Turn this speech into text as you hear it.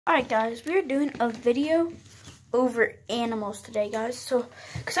Alright guys, we're doing a video over animals today, guys. So,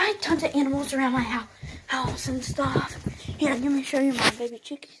 because I have tons of animals around my house and stuff. Here, let me show you my baby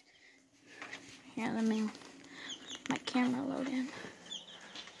chickies. Here, let me, my camera load in.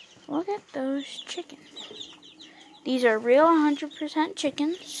 Look at those chickens. These are real 100%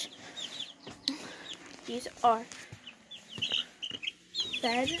 chickens. These are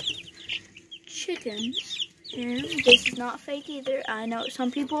fed chickens. Here, this is not fake either. I know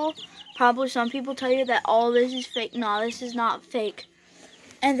some people tell you that all this is fake. No, this is not fake.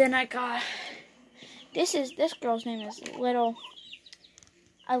 And then I got, this girl's name is Little.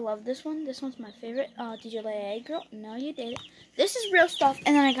 I love this one. This one's my favorite. Did you lay an egg, girl? No, you didn't. This is real stuff.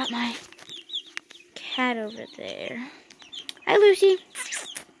 And then I got my cat over there. Hi, Lucy.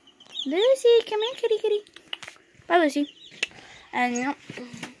 Lucy, come here, kitty, kitty. Bye, Lucy. And you know,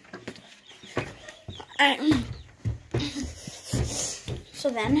 so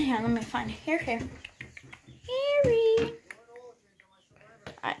then, here, let me find Harry.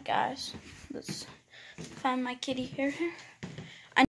 Alright, guys, let's find my kitty here.